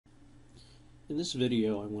In this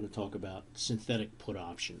video, I want to talk about synthetic put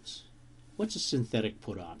options. What's a synthetic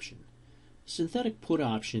put option? Synthetic put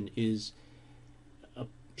option is a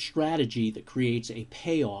strategy that creates a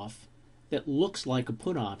payoff that looks like a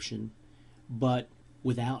put option, but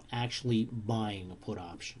without actually buying a put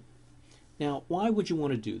option. Now, why would you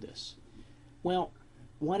want to do this? Well,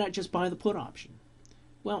 why not just buy the put option?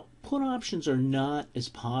 Well, put options are not as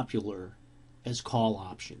popular as call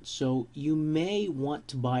options. So you may want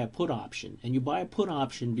to buy a put option, and you buy a put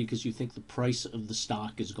option because you think the price of the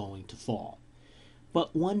stock is going to fall.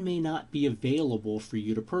 But one may not be available for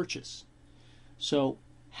you to purchase. So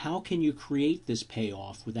how can you create this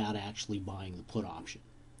payoff without actually buying the put option?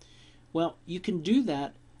 Well, you can do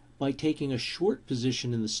that by taking a short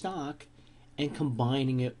position in the stock and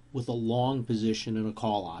combining it with a long position in a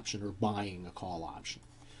call option, or buying a call option.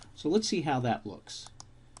 So let's see how that looks.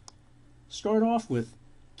 Start off with,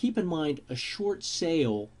 keep in mind, a short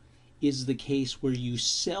sale is the case where you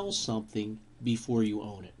sell something before you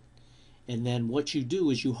own it. And then what you do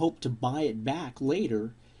is you hope to buy it back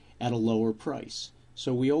later at a lower price.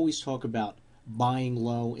 So we always talk about buying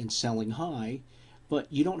low and selling high, but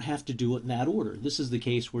you don't have to do it in that order. This is the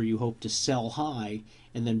case where you hope to sell high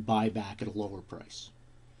and then buy back at a lower price.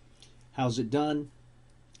 How's it done?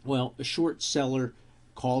 Well, a short seller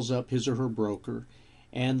calls up his or her broker,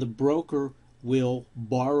 and the broker will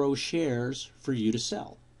borrow shares for you to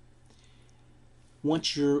sell.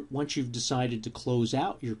 Once you've decided to close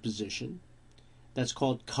out your position, that's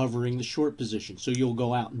called covering the short position. So you'll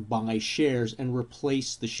go out and buy shares and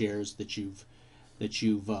replace the shares that you've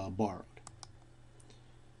borrowed.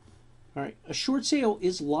 All right, a short sale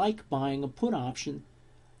is like buying a put option,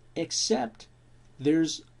 except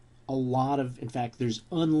there's there's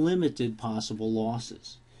unlimited possible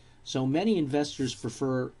losses. So many investors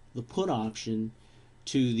prefer the put option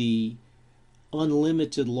to the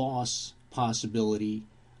unlimited loss possibility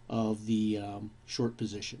of the short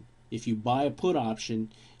position. If you buy a put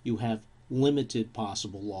option, you have limited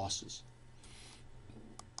possible losses.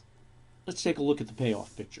 Let's take a look at the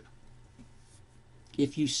payoff picture.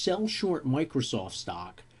 If you sell short Microsoft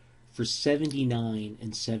stock for 79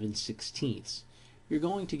 7/16, you're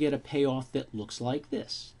going to get a payoff that looks like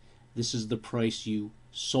this. This is the price you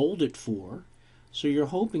sold it for, so you're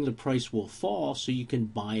hoping the price will fall so you can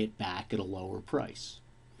buy it back at a lower price.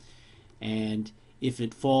 And if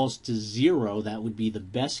it falls to zero, that would be the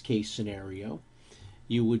best case scenario.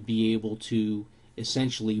 You would be able to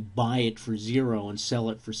essentially buy it for zero and sell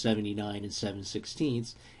it for 79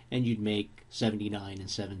 7/16, and you'd make 79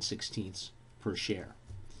 7/16 per share.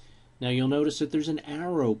 Now you'll notice that there's an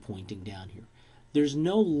arrow pointing down here. There's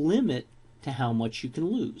no limit to how much you can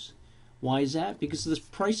lose. Why is that? Because the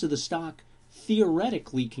price of the stock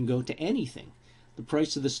theoretically can go to anything. The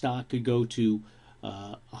price of the stock could go to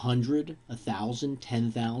 100, 1,000,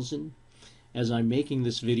 10,000. As I'm making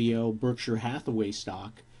this video, Berkshire Hathaway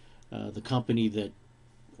stock, the company that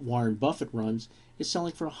Warren Buffett runs, is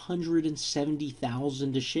selling for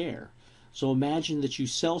 170,000 a share. So imagine that you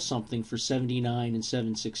sell something for 79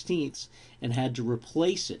 7/16 and had to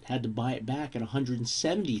replace it, had to buy it back at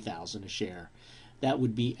 170,000 a share. That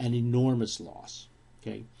would be an enormous loss.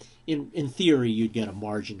 Okay, in theory, you'd get a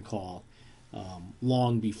margin call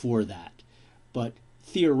long before that, but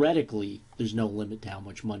theoretically, there's no limit to how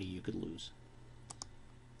much money you could lose.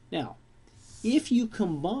 Now, if you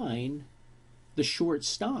combine the short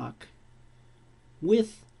stock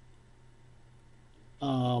with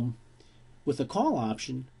a call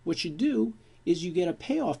option, what you do is you get a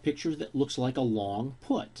payoff picture that looks like a long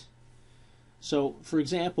put. So, for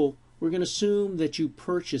example, we're going to assume that you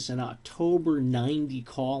purchase an October 90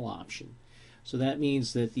 call option. So that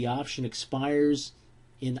means that the option expires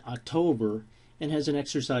in October and has an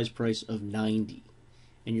exercise price of 90.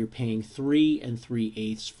 And you're paying 3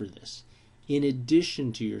 3/8 for this, in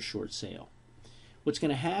addition to your short sale. What's going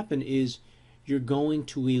to happen is you're going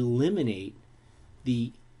to eliminate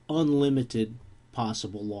the unlimited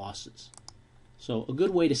possible losses. So a good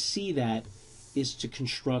way to see that is to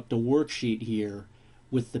construct a worksheet here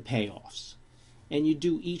with the payoffs. And you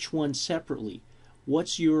do each one separately.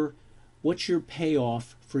 What's your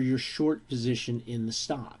payoff for your short position in the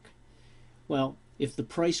stock? Well, if the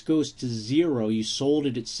price goes to zero, you sold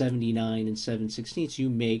it at 79 7/16, you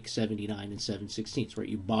make 79 7/16, right?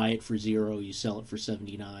 You buy it for zero, you sell it for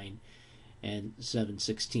 79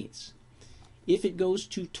 7/16. If it goes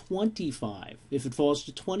to 25, if it falls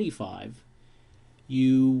to 25,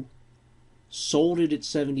 you sold it at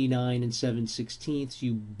 79 7/16,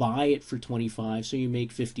 you buy it for 25, so you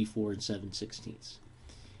make 54 7/16.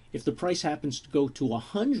 If the price happens to go to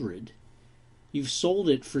 100, You've sold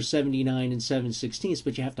it for 79 and 7/16,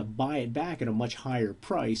 but you have to buy it back at a much higher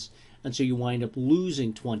price, and so you wind up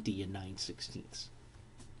losing 20 and 9/16.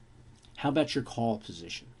 How about your call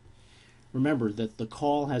position? Remember that the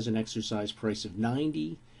call has an exercise price of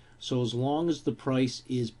 90, so as long as the price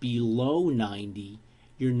is below 90,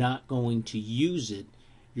 you're not going to use it.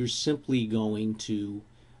 You're simply going to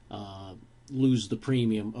lose the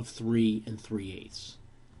premium of 3 3/8.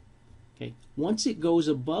 Okay. Once it goes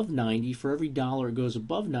above 90, for every dollar it goes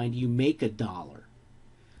above 90, you make $1.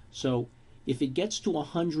 So if it gets to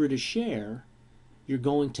 100 a share, you're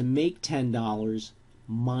going to make $10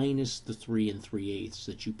 minus the 3 3/8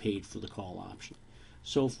 that you paid for the call option.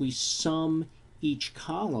 So if we sum each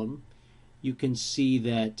column, you can see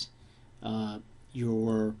that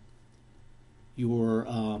your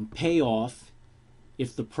payoff,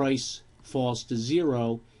 if the price falls to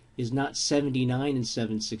 0, is not 79 and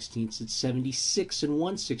 7/16, it's 76 and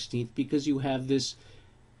 1/16, because you have this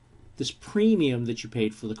premium that you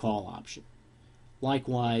paid for the call option.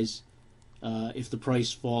 Likewise, if the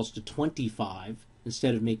price falls to 25,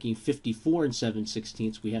 instead of making 54 and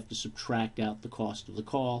 7/16, we have to subtract out the cost of the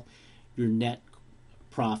call. Your net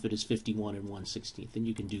profit is 51 and 1/16, and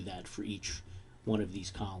you can do that for each one of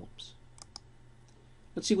these columns.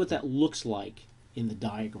 Let's see what that looks like in the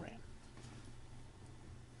diagram.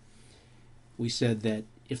 We said that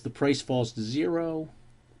if the price falls to 0,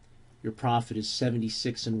 your profit is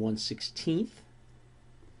 76 and 1/16.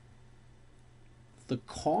 The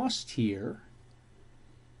cost here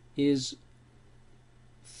is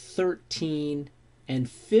 13 and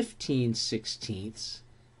 15/16.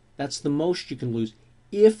 That's the most you can lose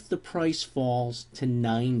if the price falls to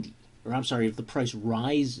 90. Or I'm sorry, if the price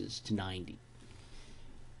rises to 90.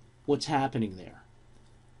 What's happening there?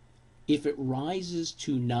 If it rises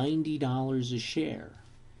to $90 a share,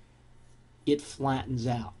 it flattens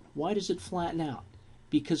out. Why does it flatten out?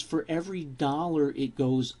 Because for every dollar it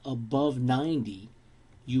goes above 90,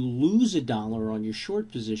 you lose $1 on your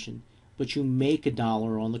short position, but you make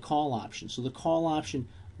 $1 on the call option. So the call option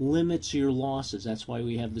limits your losses. That's why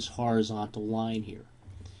we have this horizontal line here.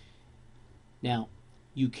 Now,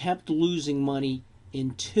 you kept losing money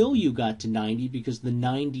until you got to 90 because the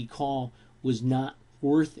 90 call was not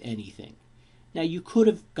worth anything. Now, you could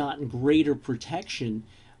have gotten greater protection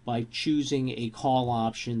by choosing a call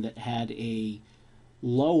option that had a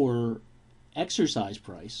lower exercise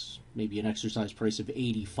price, maybe an exercise price of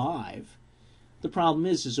 85. The problem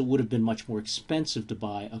is it would have been much more expensive to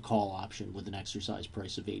buy a call option with an exercise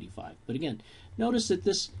price of 85. But again, notice that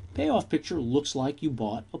this payoff picture looks like you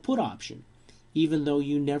bought a put option, even though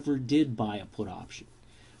you never did buy a put option.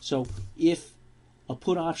 So if a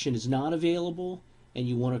put option is not available and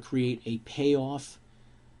you want to create a payoff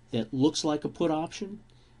that looks like a put option,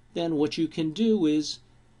 then what you can do is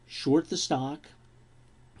short the stock,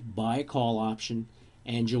 buy a call option,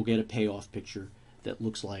 and you'll get a payoff picture that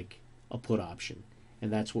looks like a put option.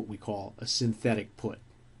 And that's what we call a synthetic put.